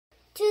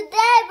Today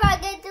we're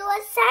going to do a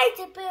science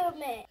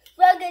experiment.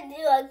 We're going to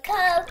do a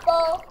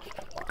colorful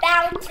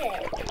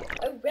fountain.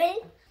 Are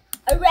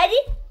you ready?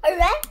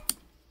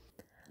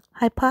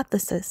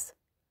 Hypothesis: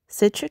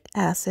 citric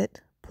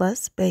acid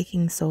plus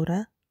baking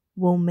soda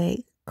will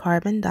make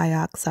carbon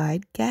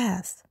dioxide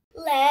gas.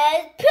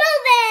 Let's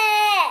prove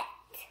it!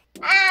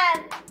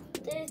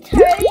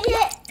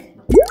 Detergent,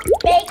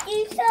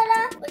 baking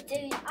soda, which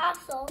is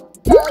also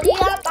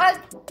sodium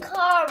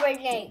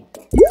bicarbonate,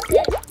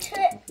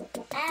 citric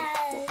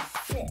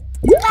acid.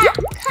 We got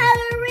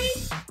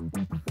coloring,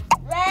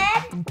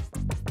 red,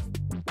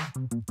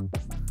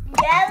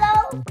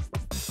 yellow,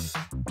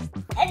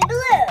 and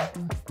blue.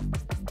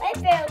 My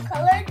favorite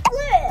color is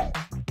blue.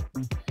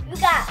 We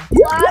got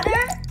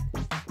water,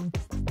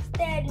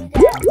 then we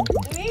got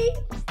 3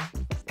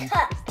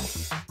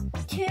 cups,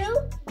 2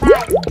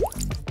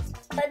 bottles.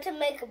 But to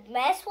make a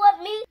mess with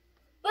me,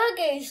 we're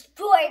going to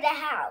destroy the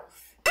house.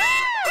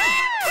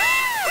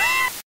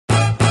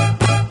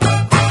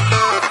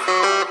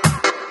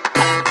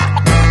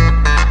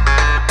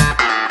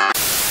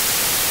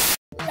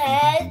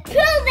 Let's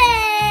prove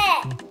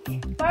it!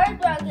 First,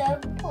 we're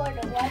going to pour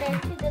the water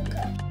into the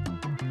cup.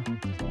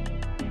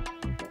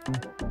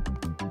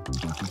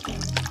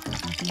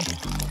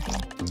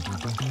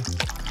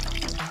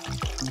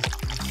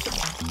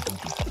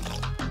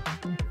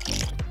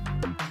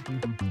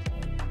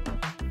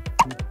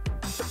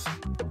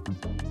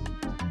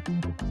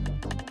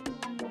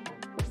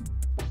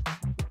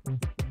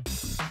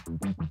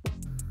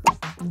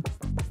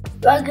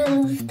 We're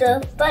going to use the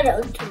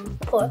funnel to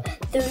pour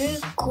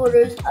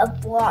 3/4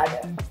 of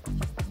water.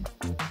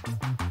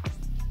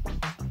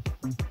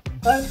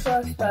 First,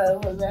 we'll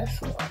start with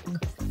this one.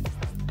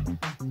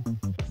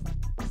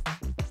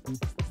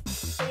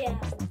 Yeah,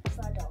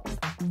 funnel.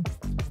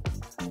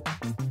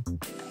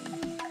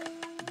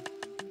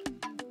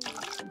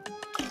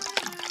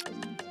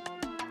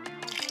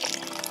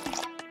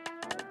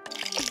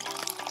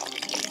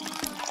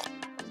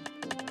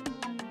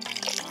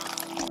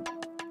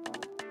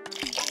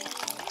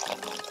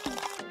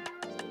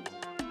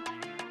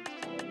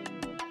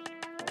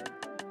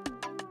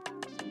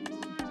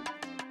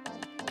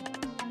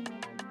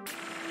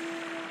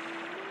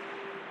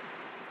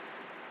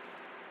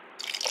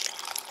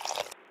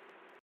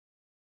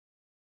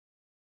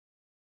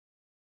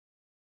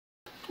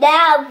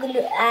 Now I'm going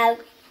to add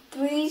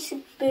 3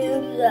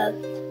 spoons of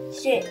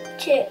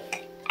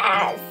citric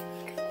acid.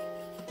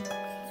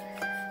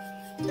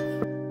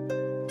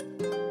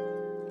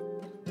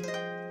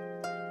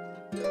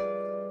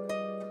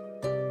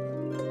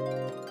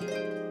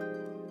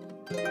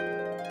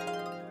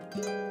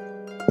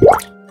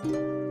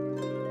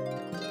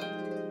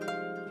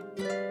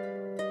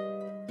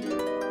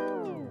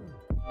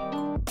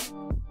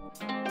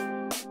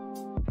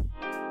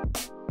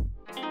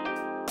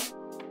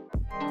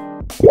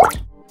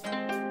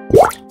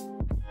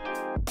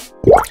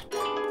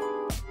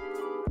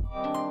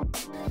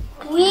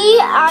 We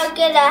are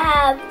going to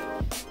have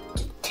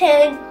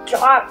 10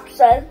 drops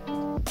of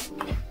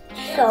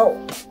soap.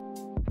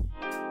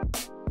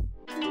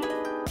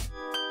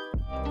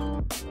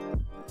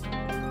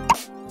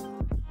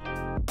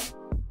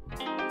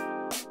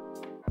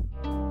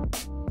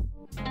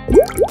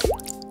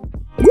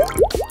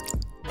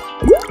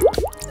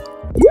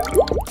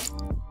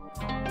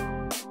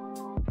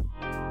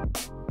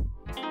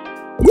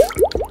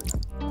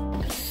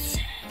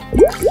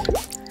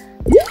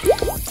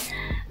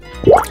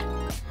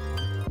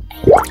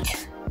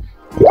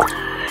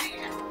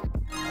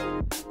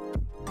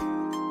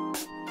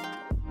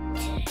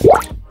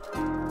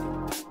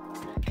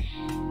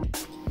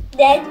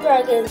 Then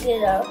we're going to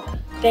get our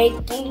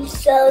baking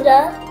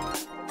soda.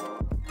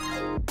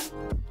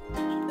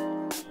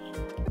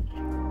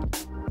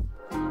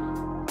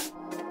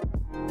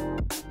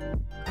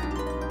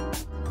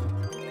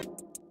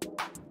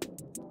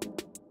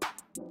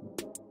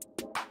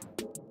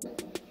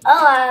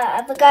 Oh,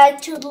 I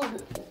forgot to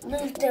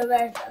lose the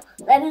red drop.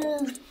 Let me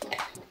lose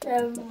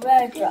the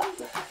red drop.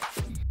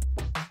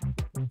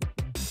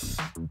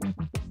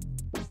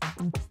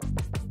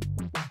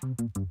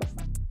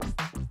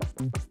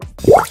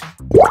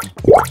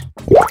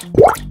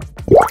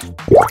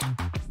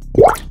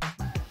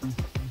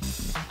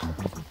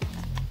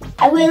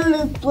 I will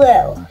lose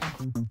blue.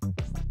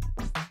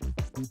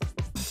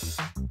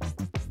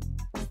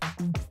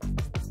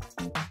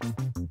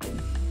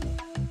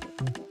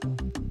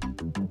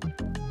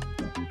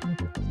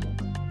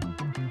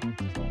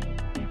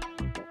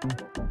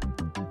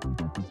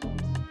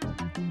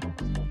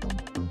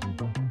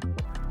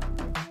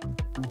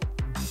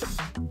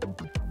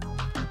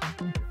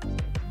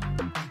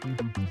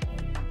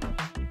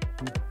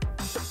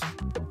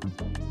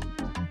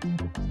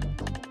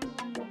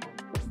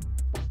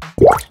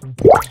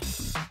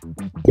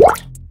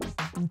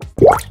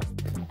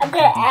 I'm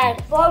going to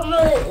add 4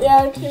 more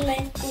yellow to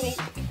my green.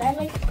 That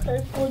makes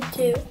purple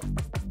too.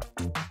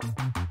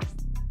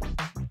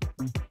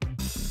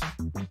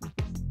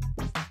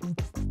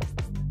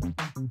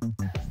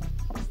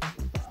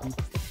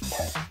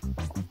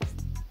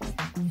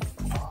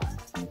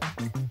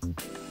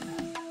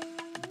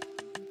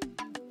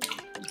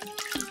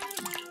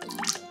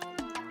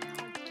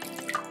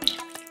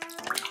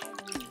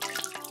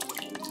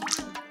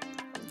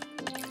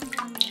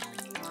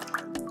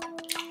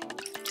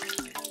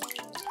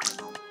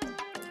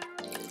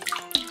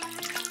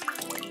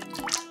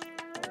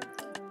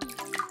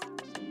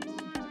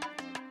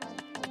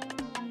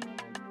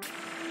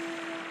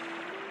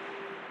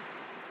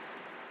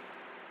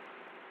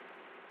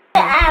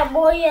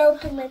 more yellow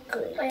to make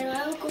green. Wait,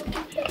 I'll go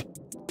get it.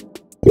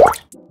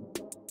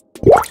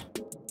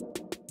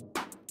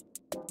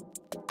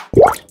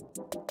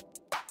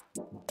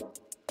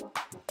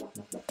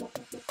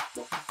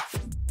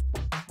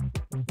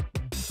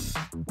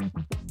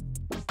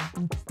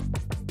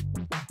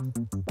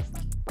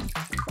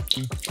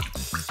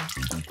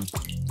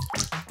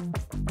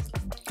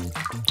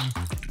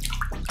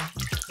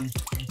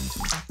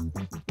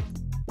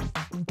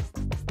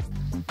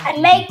 I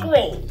make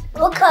green.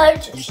 What color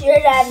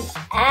should I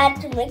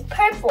add to make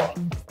purple?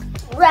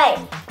 Right.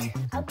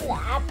 I'm gonna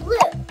add blue.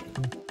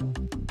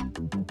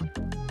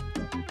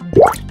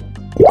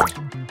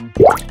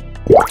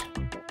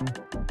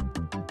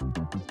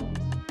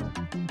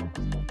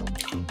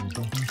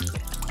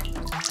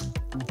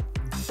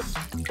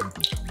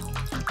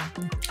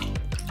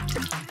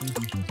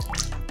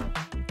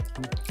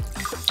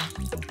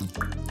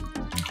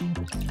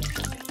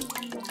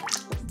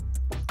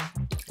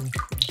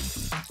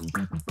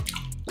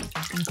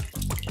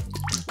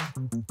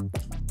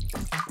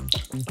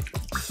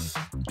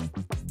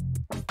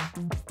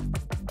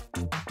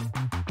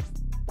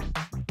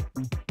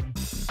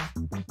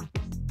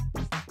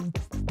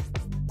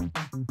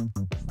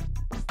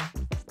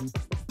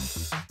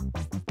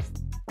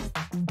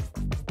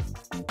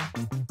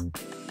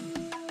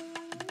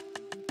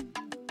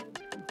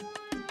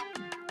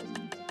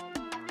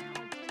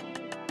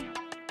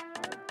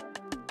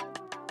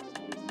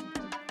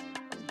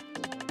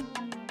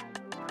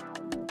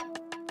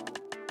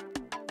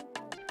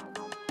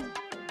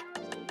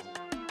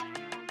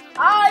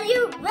 Are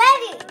you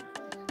ready?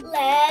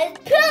 Let's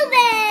prove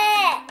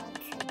it!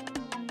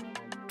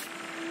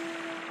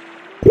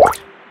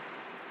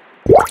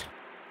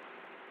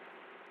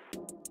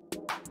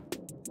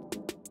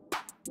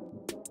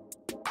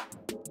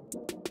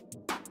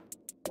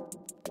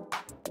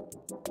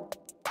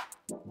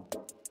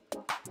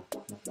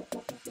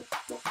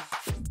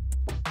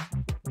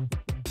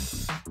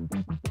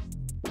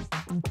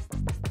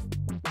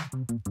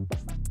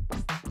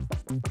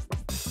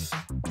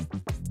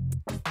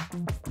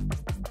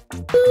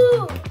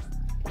 Ooh.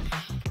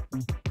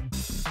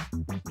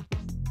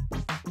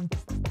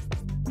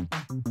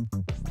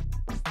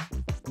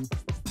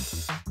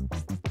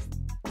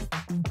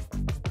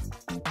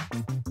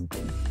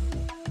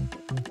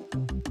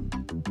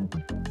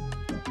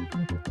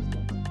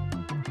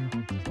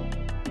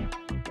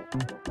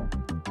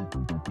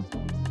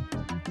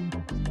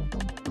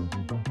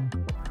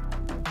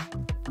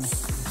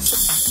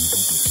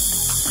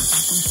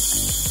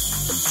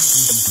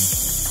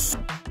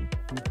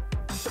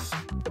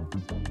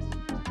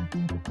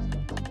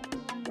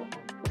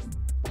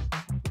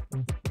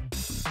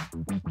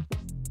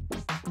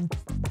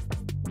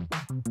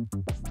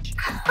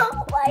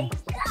 Oh my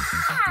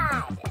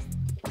God!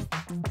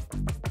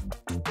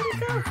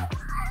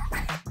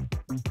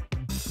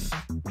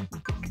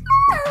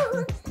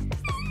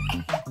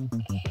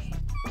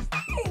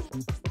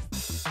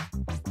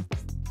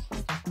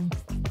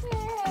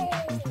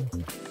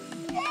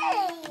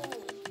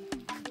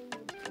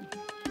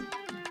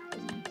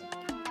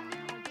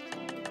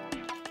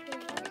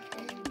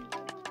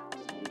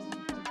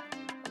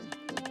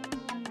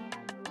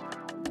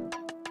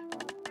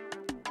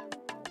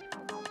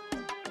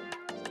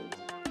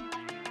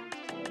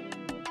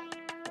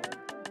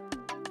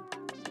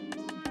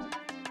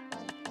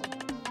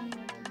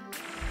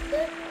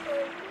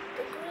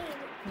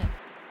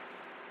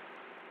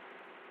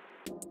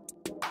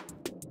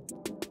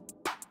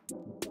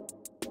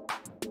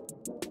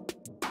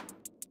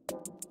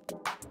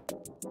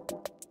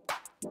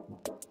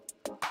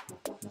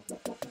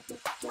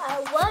 I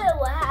wonder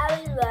what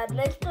happens when I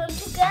mix them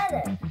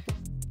together.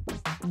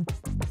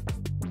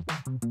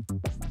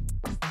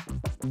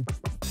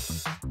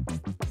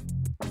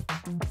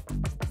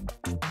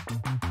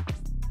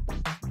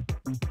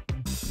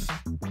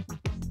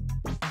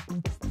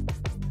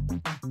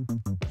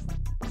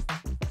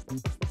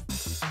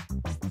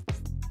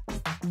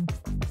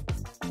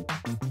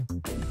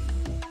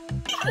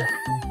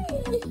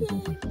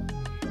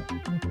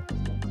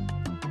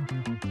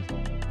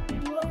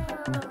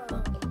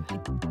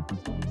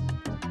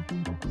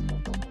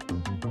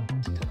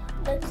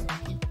 Mix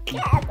it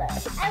together.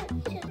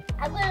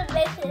 I'm gonna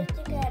mix it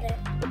together.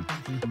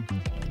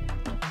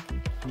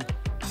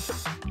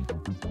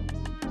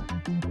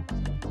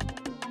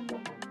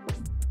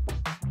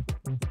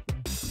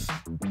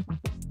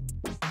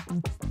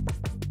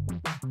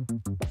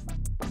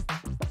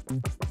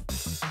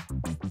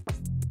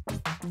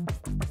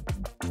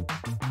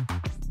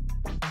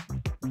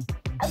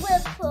 I'm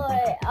gonna pour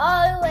it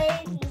all the way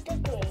into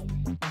green.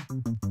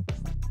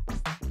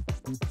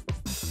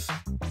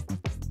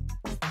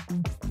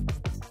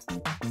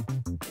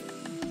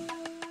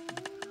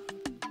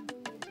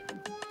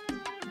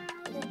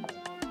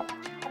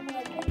 I'm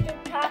gonna put the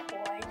top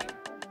one.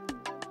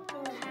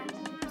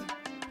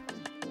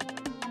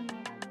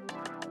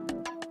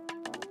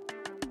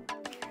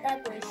 That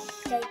was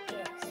shaky.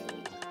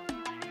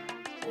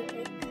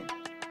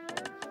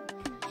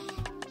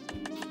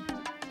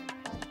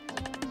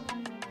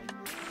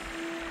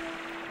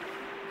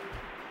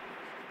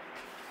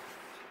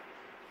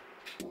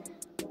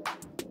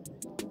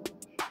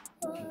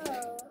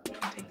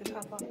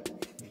 Papa.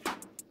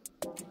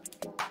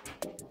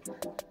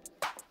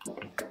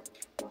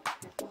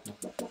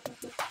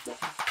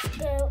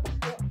 So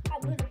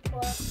I'm gonna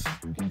pour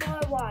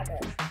more water.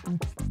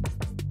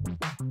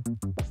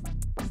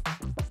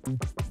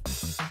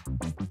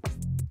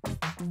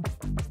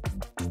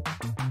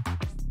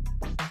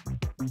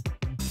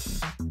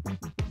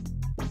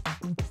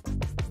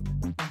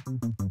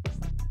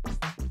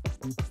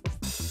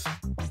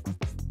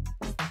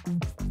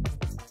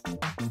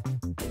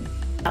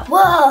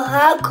 Whoa,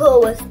 how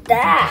cool was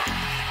that?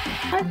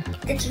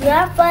 Did you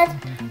have fun?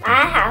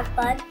 I have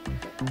fun.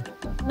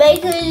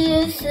 Make sure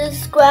you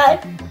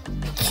subscribe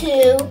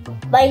to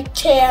my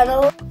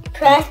channel.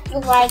 Press the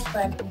like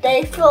button.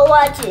 Thanks for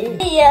watching.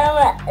 See you in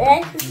the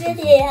next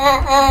video.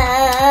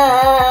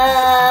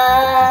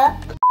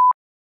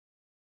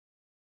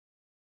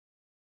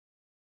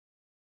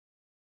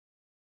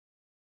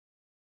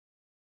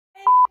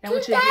 Now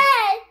what Today,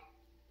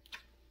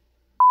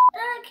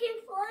 I keep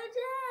falling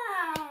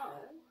down.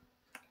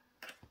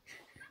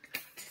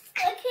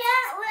 I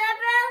can't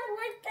live out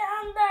with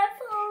them that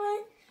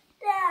falling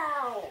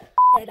down.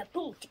 And a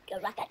boom, chicka,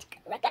 rocka,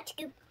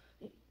 chicka.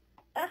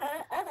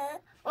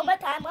 One more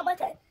time.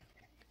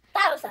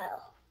 Battle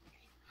style.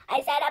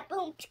 I said a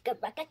boom, chicka,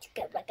 rocka,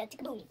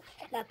 boom.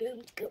 And a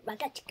boom,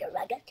 chicka,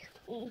 rocka.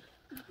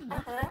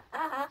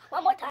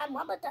 One more time.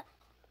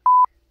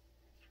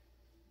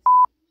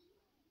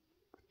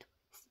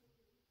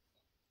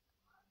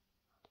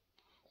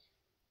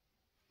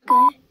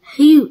 Okay.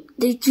 Hey,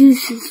 did you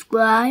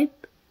subscribe?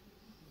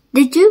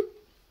 Did you?